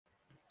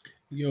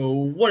Yo,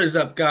 what is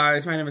up,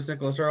 guys? My name is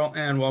Nicholas Earle,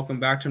 and welcome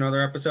back to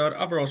another episode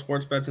of Earle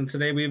Sports Bets. And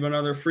today we have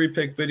another free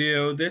pick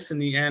video. This in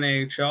the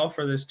NHL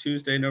for this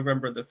Tuesday,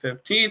 November the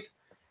 15th.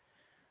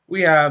 We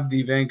have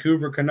the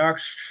Vancouver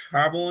Canucks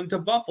traveling to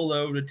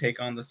Buffalo to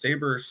take on the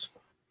Sabres.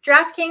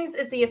 DraftKings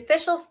is the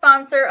official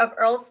sponsor of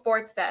Earle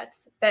Sports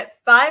Bets. Bet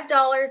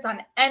 $5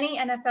 on any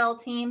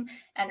NFL team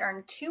and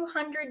earn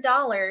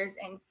 $200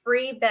 in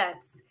free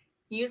bets.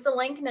 Use the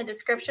link in the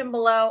description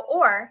below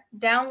or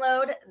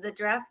download the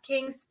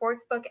DraftKings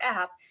Sportsbook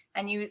app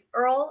and use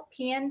Earle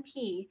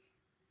PNP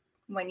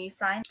when you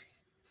sign.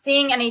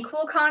 Seeing any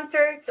cool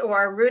concerts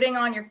or rooting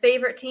on your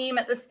favorite team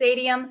at the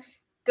stadium?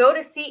 Go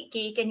to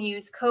SeatGeek and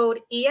use code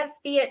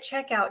ESB at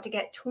checkout to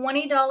get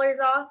 $20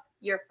 off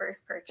your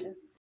first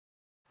purchase.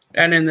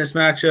 And in this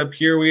matchup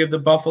here, we have the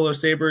Buffalo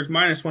Sabres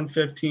minus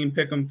 115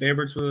 pick'em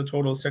favorites with a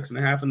total of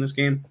 6.5 in this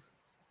game.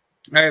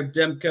 I have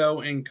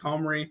Demko and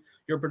Comrie,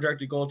 your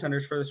projected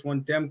goaltenders for this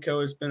one.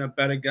 Demko has been a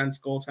bet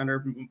against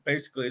goaltender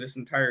basically this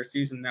entire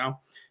season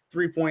now.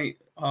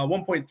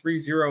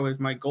 1.30 is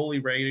my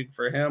goalie rating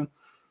for him,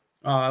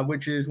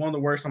 which is one of the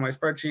worst on my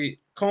spreadsheet.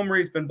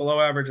 Comrie's been below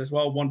average as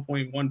well,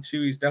 1.12.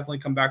 He's definitely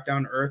come back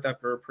down to earth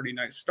after a pretty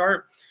nice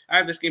start. I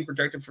have this game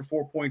projected for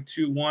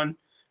 4.21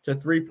 to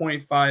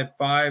 3.55,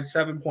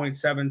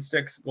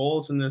 7.76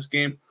 goals in this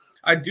game.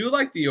 I do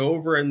like the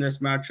over in this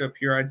matchup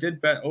here. I did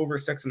bet over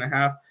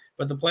 6.5,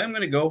 but the play I'm going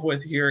to go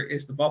with here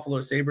is the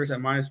Buffalo Sabres at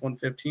minus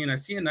 115. I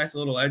see a nice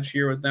little edge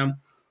here with them.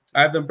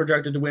 I have them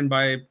projected to win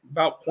by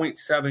about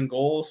 0.7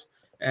 goals,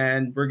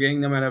 and we're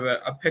getting them at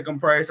a pick-em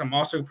price. I'm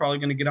also probably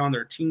going to get on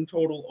their team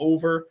total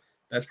over.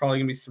 That's probably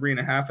going to be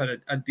 3.5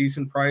 at a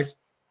decent price.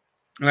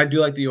 And I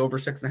do like the over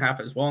 6.5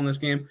 as well in this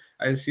game.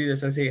 I see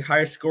this as a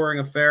high-scoring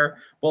affair.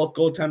 Both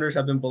goaltenders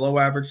have been below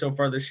average so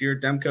far this year.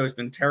 Demko has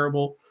been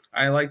terrible.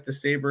 I like the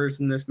Sabres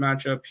in this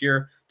matchup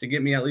here to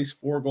get me at least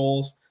 4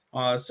 goals.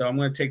 So I'm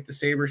going to take the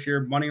Sabres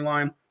here, money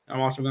line. I'm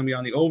also going to be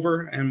on the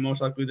over and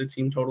most likely the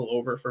team total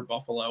over for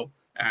Buffalo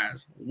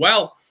as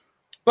well.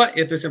 But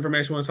if this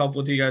information was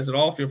helpful to you guys at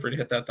all, feel free to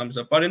hit that thumbs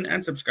up button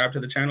and subscribe to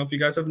the channel if you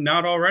guys have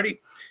not already.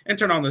 And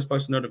turn on those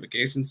post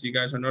notifications so you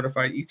guys are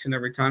notified each and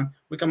every time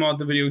we come out with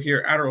the video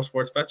here at Earle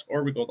Sports Bets,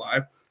 or we go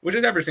live, which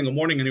is every single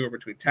morning anywhere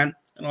between 10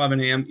 and 11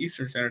 a.m.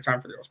 Eastern Standard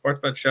Time for the Earle Sports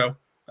Bets show.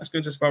 That's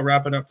going to just about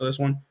wrap it up for this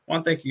one. I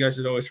want to thank you guys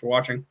as always for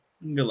watching,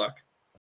 and good luck.